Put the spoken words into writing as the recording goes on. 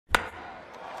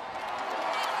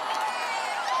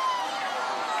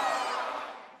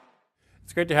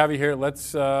It's great to have you here.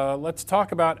 Let's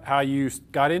talk about how you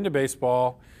got into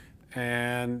baseball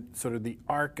and sort of the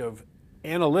arc of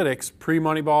analytics,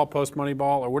 pre-Moneyball,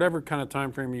 post-Moneyball, or whatever kind of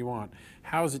time frame you want.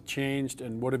 How has it changed,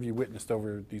 and what have you witnessed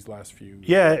over these last few years?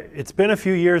 Yeah, it's been a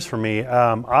few years for me.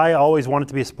 I always wanted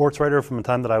to be a sports writer from the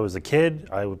time that I was a kid.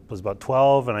 I was about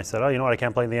 12, and I said, oh, you know what, I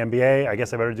can't play in the NBA. I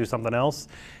guess I better do something else.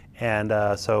 And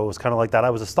so it was kind of like that. I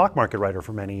was a stock market writer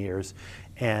for many years.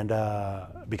 And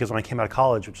because when I came out of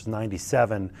college, which was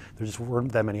 '97, there just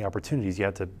weren't that many opportunities. You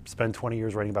had to spend 20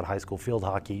 years writing about high school field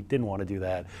hockey. Didn't want to do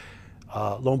that.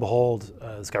 Lo and behold,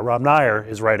 this guy Rob Nyer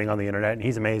is writing on the internet, and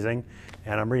he's amazing.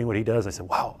 And I'm reading what he does. I said,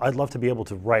 wow, I'd love to be able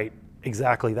to write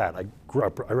exactly that. I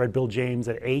read Bill James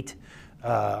at 8.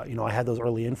 You know, I had those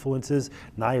early influences.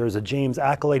 Nyer is a James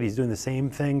acolyte. He's doing the same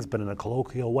things, but in a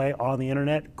colloquial way on the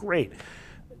internet. Great.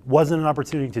 Wasn't an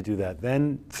opportunity to do that.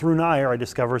 Then through Nyer, I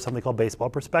discovered something called Baseball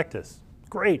Prospectus.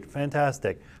 Great,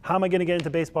 fantastic. How am I going to get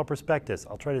into Baseball Prospectus?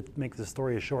 I'll try to make this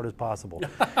story as short as possible.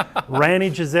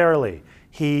 Randy Gisarelli,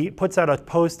 he puts out a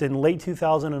post in late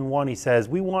 2001. He says,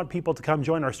 we want people to come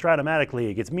join our Stratomatic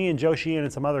League. It's me and Joe Sheehan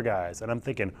and some other guys. And I'm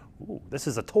thinking, ooh, this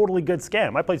is a totally good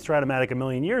scam. I played Stratomatic a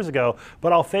million years ago,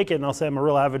 but I'll fake it and I'll say I'm a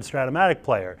real avid Stratomatic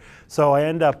player. So I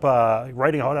end up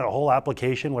writing out a whole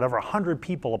application. Whatever, 100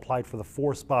 people applied for the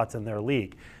 4 spots in their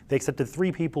league. They accepted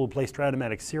 3 people who play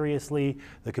Stratomatic seriously,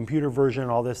 the computer version,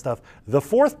 all this stuff. The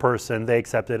 4th person they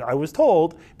accepted, I was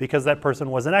told, because that person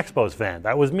was an Expos fan.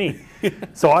 That was me.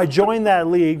 So I joined that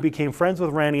league, became friends with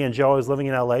Randy and Joe. I was living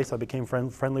in LA, so I became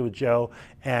friendly with Joe.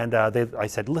 And I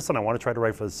said, listen, I want to try to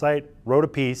write for the site. Wrote a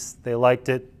piece. They liked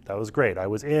it. That was great. I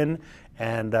was in,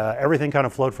 and everything kind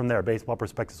of flowed from there. Baseball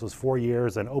Prospectus was 4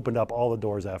 years and opened up all the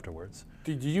doors afterwards.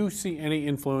 Did you see any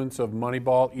influence of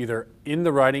Moneyball either in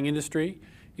the writing industry,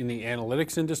 in the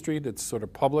analytics industry that's sort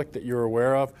of public that you're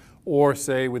aware of, or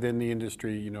say within the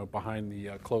industry, you know, behind the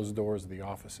closed doors of the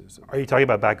offices? Are you talking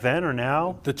about back then or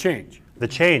now? The change. The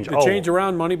change. The change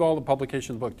around Moneyball, the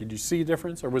publication of the book. Did you see a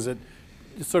difference, or was it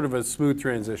sort of a smooth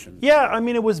transition? Yeah, I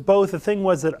mean, it was both. The thing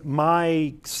was that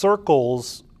my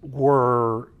circles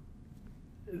were,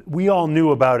 we all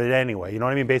knew about it anyway. You know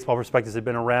what I mean? Baseball Prospectus had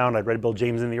been around. I'd read Bill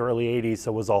James in the early 80s,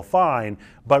 so it was all fine.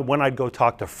 But when I'd go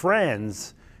talk to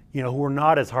friends, you know, who were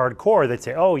not as hardcore, they'd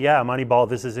say, oh yeah, Moneyball,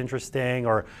 this is interesting,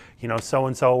 or, you know,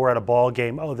 so-and-so, we're at a ball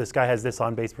game, oh, this guy has this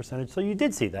on-base percentage. So you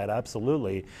did see that,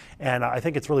 absolutely. And I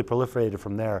think it's really proliferated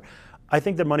from there. I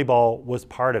think that Moneyball was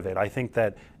part of it. I think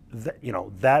that, you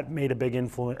know, that made a big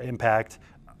impact.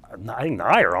 I think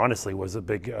Nyer, honestly, was a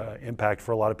big impact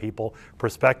for a lot of people.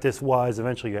 Prospectus was,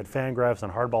 eventually you had Fangraphs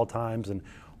and Hardball Times and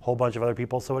a whole bunch of other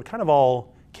people. So it kind of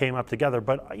all came up together.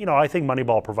 But, you know, I think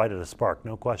Moneyball provided a spark,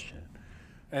 no question.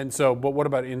 And so, but what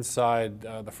about inside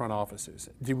the front offices?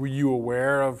 Were you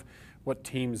aware of what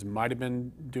teams might have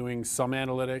been doing some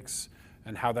analytics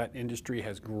and how that industry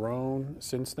has grown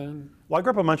since then? Well, I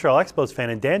grew up a Montreal Expos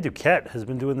fan, and Dan Duquette has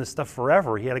been doing this stuff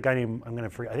forever. He had a guy named, I'm going to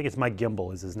forget, I think it's Mike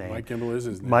Gimbel is his name. Mike Gimbel is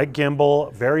his name. Mike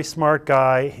Gimbel, very smart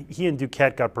guy. He and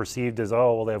Duquette got perceived as,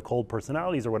 oh, well, they have cold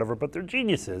personalities or whatever, but they're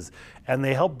geniuses. And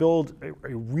they helped build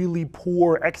a really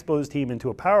poor Expos team into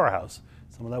a powerhouse.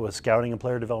 Some of that was scouting and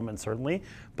player development, certainly.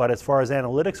 But as far as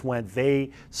analytics went,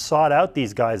 they sought out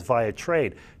these guys via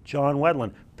trade. John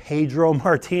Wetland, Pedro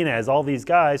Martinez, all these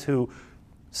guys who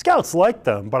scouts liked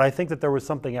them, but I think that there was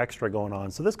something extra going on.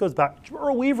 So this goes back,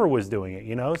 Earl Weaver was doing it,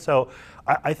 you know? So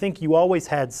I think you always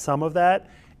had some of that,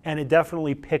 and it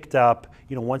definitely picked up,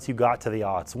 you know, once you got to the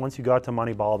aughts. Once you got to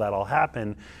Moneyball, that all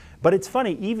happened. But it's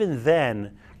funny, even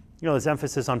then, you know, this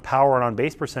emphasis on power and on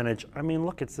base percentage, I mean,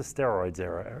 look, it's the steroids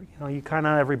era. You know, you kind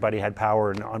of, everybody had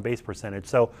power and on base percentage.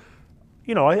 So,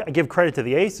 you know, I give credit to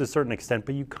the A's to a certain extent,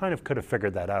 but you kind of could have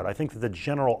figured that out. I think that the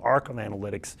general arc of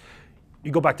analytics,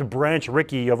 you go back to Branch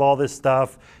Rickey of all this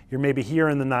stuff, you're maybe here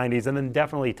in the 90s, and then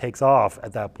definitely takes off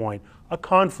at that point. A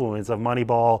confluence of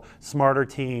Moneyball, smarter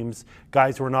teams,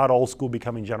 guys who are not old school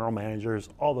becoming general managers,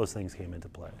 all those things came into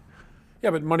play. Yeah,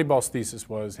 but Moneyball's thesis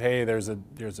was, hey, there's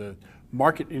a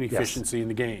market inefficiency in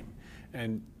the game.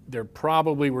 And there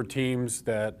probably were teams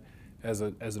that, as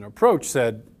an approach,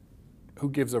 said, who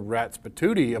gives a rat's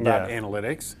patootie about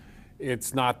analytics?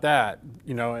 It's not that,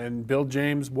 you know, and Bill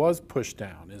James was pushed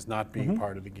down as not being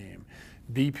part of the game.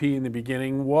 BP in the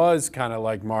beginning was kind of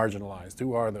like marginalized.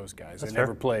 Who are those guys? They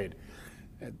never played.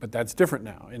 But that's different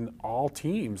now. And all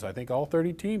teams, I think all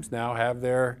 30 teams now have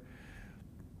their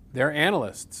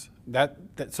analysts.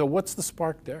 So what's the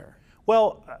spark there?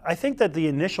 Well, I think that the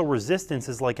initial resistance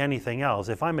is like anything else.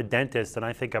 If I'm a dentist and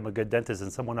I think I'm a good dentist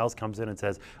and someone else comes in and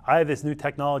says, I have this new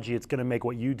technology, it's going to make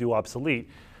what you do obsolete.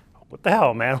 what the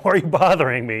hell, man? Why are you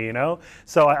bothering me, you know?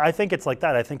 So I think it's like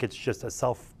that. I think it's just a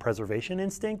self-preservation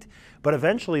instinct. But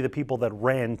eventually the people that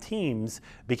ran teams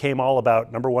became all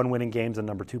about number one, winning games, and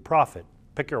number two, profit.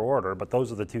 Pick your order, but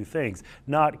those are the two things.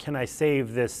 Not, can I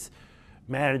save this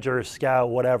manager, scout,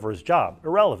 whatever's job?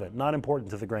 Irrelevant, not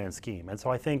important to the grand scheme. And so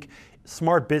I think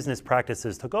smart business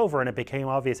practices took over and it became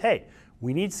obvious, hey,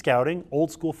 we need scouting.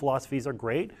 Old school philosophies are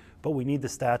great, but we need the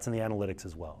stats and the analytics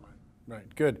as well.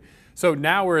 Right, good. So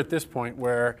now we're at this point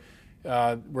where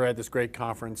we're at this great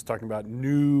conference talking about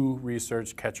new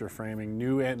research, catcher framing,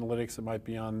 new analytics that might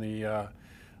be on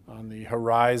the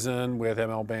horizon with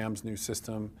MLBAM's new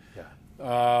system. Yeah.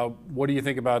 What do you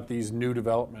think about these new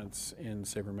developments in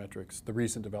sabermetrics, the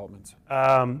recent developments?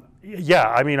 Yeah,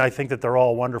 I mean, I think that they're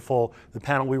all wonderful. The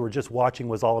panel we were just watching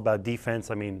was all about defense.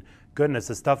 I mean, goodness,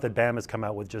 the stuff that BAM has come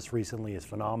out with just recently is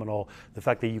phenomenal. The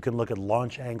fact that you can look at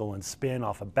launch angle and spin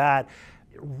off a bat,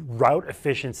 route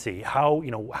efficiency,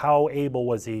 how able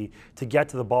was he to get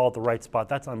to the ball at the right spot,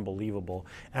 that's unbelievable.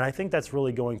 And I think that's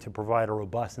really going to provide a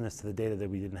robustness to the data that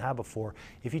we didn't have before.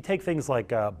 If you take things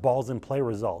like balls in play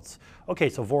results, okay,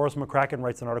 so Voros McCracken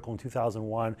writes an article in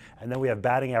 2001, and then we have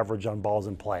batting average on balls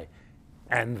in play,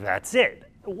 and that's it.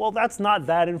 Well, that's not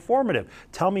that informative.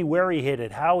 Tell me where he hit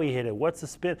it, how he hit it, what's the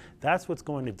spin. That's what's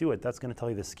going to do it. That's going to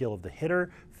tell you the skill of the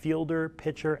hitter, fielder,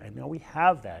 pitcher, and now we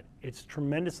have that. It's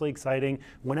tremendously exciting.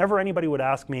 Whenever anybody would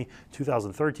ask me,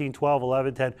 2013, 12,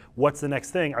 11, 10, what's the next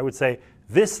thing? I would say,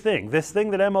 this thing that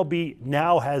MLB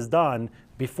now has done.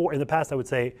 Before, in the past, I would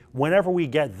say, whenever we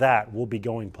get that, we'll be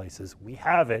going places. We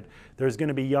have it. There's going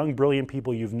to be young, brilliant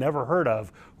people you've never heard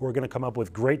of who are going to come up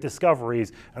with great discoveries,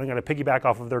 and I'm going to piggyback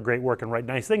off of their great work and write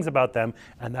nice things about them,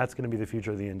 and that's going to be the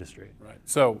future of the industry. Right.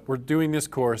 So we're doing this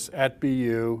course at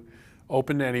BU,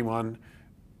 open to anyone.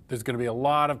 There's going to be a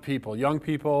lot of people, young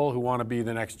people who want to be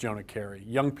the next Jonah Keri,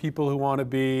 young people who want to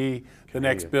be the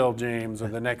next Bill James or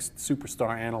the next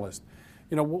superstar analyst.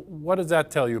 You know, what does that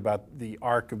tell you about the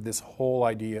arc of this whole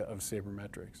idea of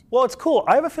sabermetrics? Well, it's cool.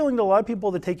 I have a feeling that a lot of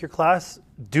people that take your class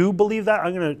do believe that.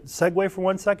 I'm going to segue for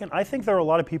 1 second. I think there are a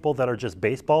lot of people that are just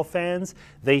baseball fans.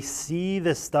 They see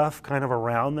this stuff kind of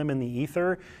around them in the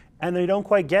ether, and they don't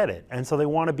quite get it. And so they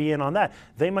want to be in on that.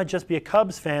 They might just be a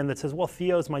Cubs fan that says, well,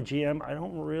 Theo's my GM. I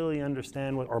don't really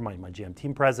understand what, or my GM,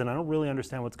 team president, I don't really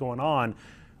understand what's going on.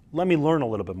 Let me learn a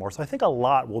little bit more. So I think a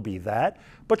lot will be that.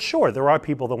 But sure, there are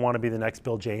people that want to be the next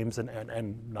Bill James and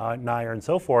Nair and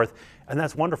so forth, and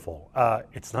that's wonderful.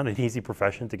 It's not an easy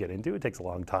profession to get into. It takes a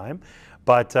long time,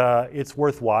 but it's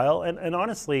worthwhile. And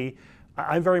honestly,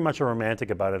 I'm very much a romantic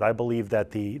about it. I believe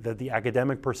that the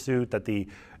academic pursuit, that the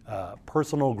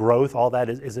personal growth, all that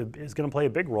is going to play a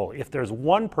big role. If there's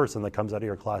one person that comes out of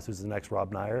your class who's the next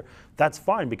Rob Nair, that's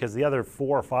fine, because the other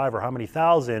 4 or 5 or how many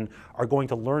thousand are going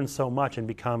to learn so much and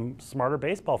become smarter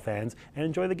baseball fans and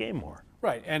enjoy the game more.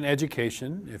 Right, and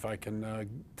education, if I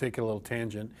can take a little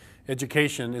tangent,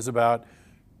 education is about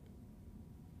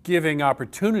giving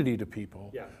opportunity to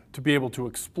people to be able to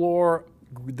explore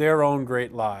their own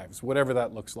great lives, whatever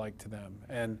that looks like to them.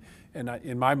 And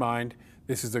in my mind,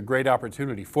 this is a great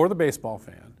opportunity for the baseball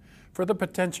fan, for the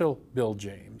potential Bill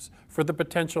James, for the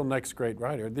potential next great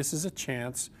writer. This is a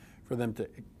chance for them to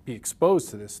be exposed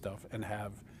to this stuff and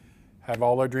have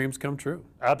all their dreams come true.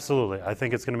 Absolutely. I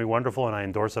think it's going to be wonderful, and I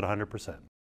endorse it 100%.